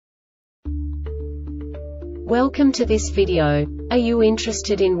Welcome to this video. Are you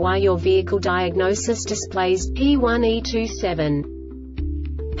interested in why your vehicle diagnosis displays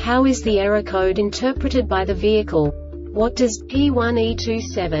P1E27? How is the error code interpreted by the vehicle? What does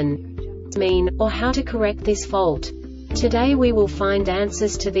P1E27 mean, or how to correct this fault? Today we will find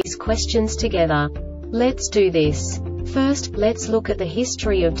answers to these questions together. Let's do this. First, let's look at the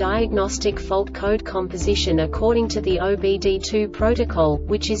history of diagnostic fault code composition according to the OBD2 protocol,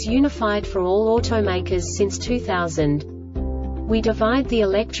 which is unified for all automakers since 2000. We divide the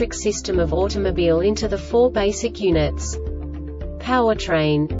electric system of automobile into the four basic units: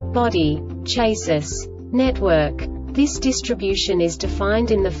 powertrain, body, chassis, network. This distribution is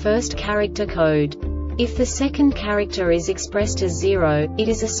defined in the first character code. If the second character is expressed as 0, it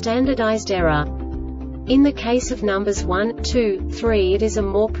is a standardized error. In the case of numbers 1, 2, 3, it is a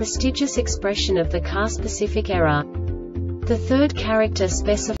more prestigious expression of the car-specific error. The third character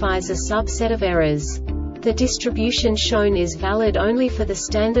specifies a subset of errors. The distribution shown is valid only for the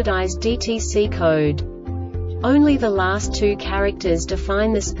standardized DTC code. Only the last two characters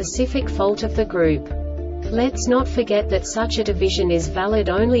define the specific fault of the group. Let's not forget that such a division is valid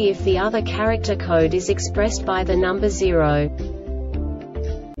only if the other character code is expressed by the number 0.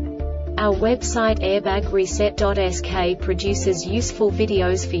 Our website airbagreset.sk produces useful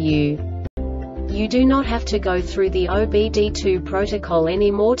videos for you. You do not have to go through the OBD2 protocol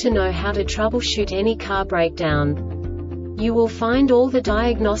anymore to know how to troubleshoot any car breakdown. You will find all the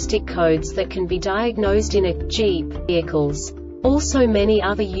diagnostic codes that can be diagnosed in a Jeep vehicles. Also many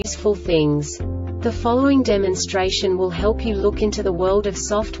other useful things. The following demonstration will help you look into the world of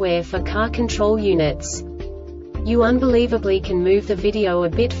software for car control units. You unbelievably can move the video a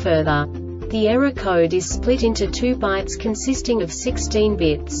bit further. The error code is split into 2 bytes consisting of 16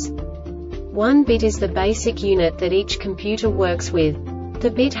 bits. 1 bit is the basic unit that each computer works with. The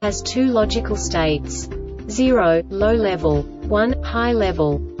bit has 2 logical states: 0, low level, 1, high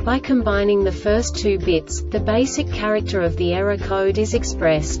level. By combining the first 2 bits, the basic character of the error code is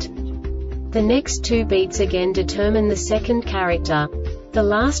expressed. The next 2 beats again determine the second character. The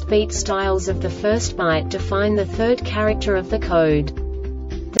last beat styles of the first byte define the third character of the code.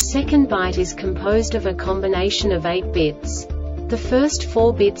 The second byte is composed of a combination of 8 bits. The first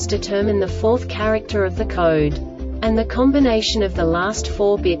 4 bits determine the fourth character of the code. And the combination of the last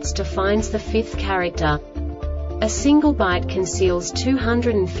 4 bits defines the fifth character. A single byte conceals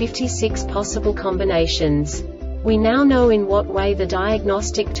 256 possible combinations. We now know in what way the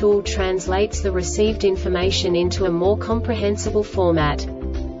diagnostic tool translates the received information into a more comprehensible format.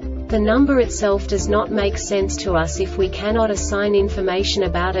 The number itself does not make sense to us if we cannot assign information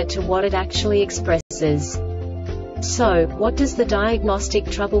about it to what it actually expresses. So, what does the Diagnostic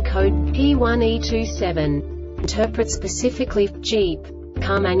Trouble Code P1E27 interpret specifically for Jeep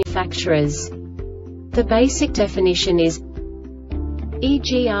car manufacturers? The basic definition is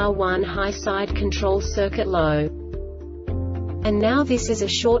EGR1 high side control circuit low. And now this is a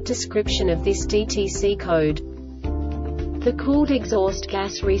short description of this DTC code. The Cooled Exhaust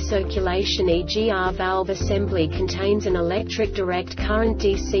Gas Recirculation EGR valve assembly contains an electric direct current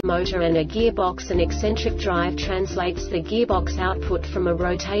DC motor and a gearbox. An eccentric drive translates the gearbox output from a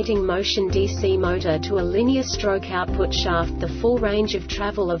rotating motion DC motor to a linear stroke output shaft. The full range of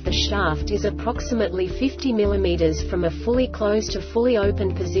travel of the shaft is approximately 50 mm from a fully closed to fully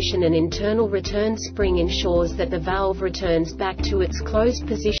open position. An internal return spring ensures that the valve returns back to its closed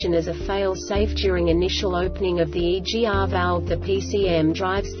position as a fail-safe during initial opening of the EGR valve. The PCM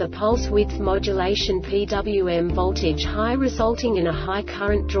drives the pulse width modulation PWM voltage high, resulting in a high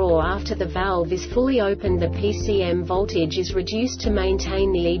current draw. After the valve is fully opened, the PCM voltage is reduced to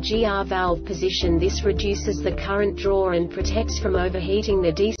maintain the EGR valve position. This reduces the current draw and protects from overheating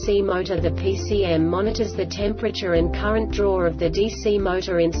the DC motor. The PCM monitors the temperature and current draw of the DC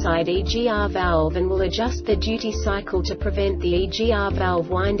motor inside EGR valve and will adjust the duty cycle to prevent the EGR valve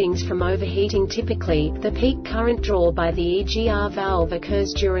windings from overheating. Typically, the peak current draw by the EGR valve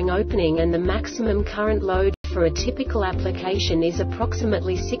occurs during opening, and the maximum current load for a typical application is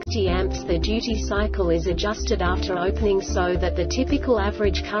approximately 60 amps. The duty cycle is adjusted after opening so that the typical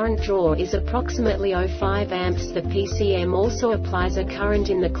average current draw is approximately 05 amps. The PCM also applies a current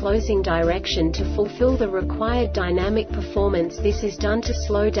in the closing direction to fulfill the required dynamic performance. This is done to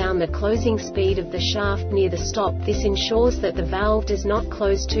slow down the closing speed of the shaft near the stop. This ensures that the valve does not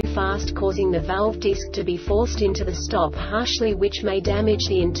close too fast, causing the valve disc to be forced into the stop harshly, which may damage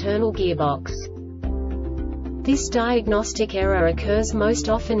the internal gearbox. This diagnostic error occurs most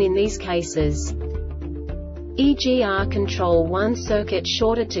often in these cases: EGR Control 1 circuit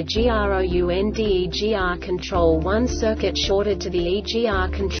shorted to s.r.o.the. EGR Control 1 circuit shorted to the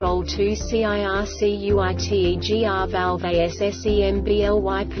EGR Control 2 CIRCUIT EGR Valve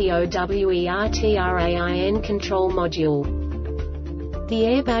ASSEMBLYPOWERTRAIN Control Module. The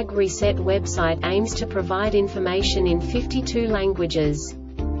Airbag Reset website aims to provide information in 52 languages.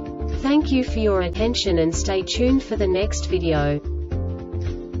 Thank you for your attention and stay tuned for the next video.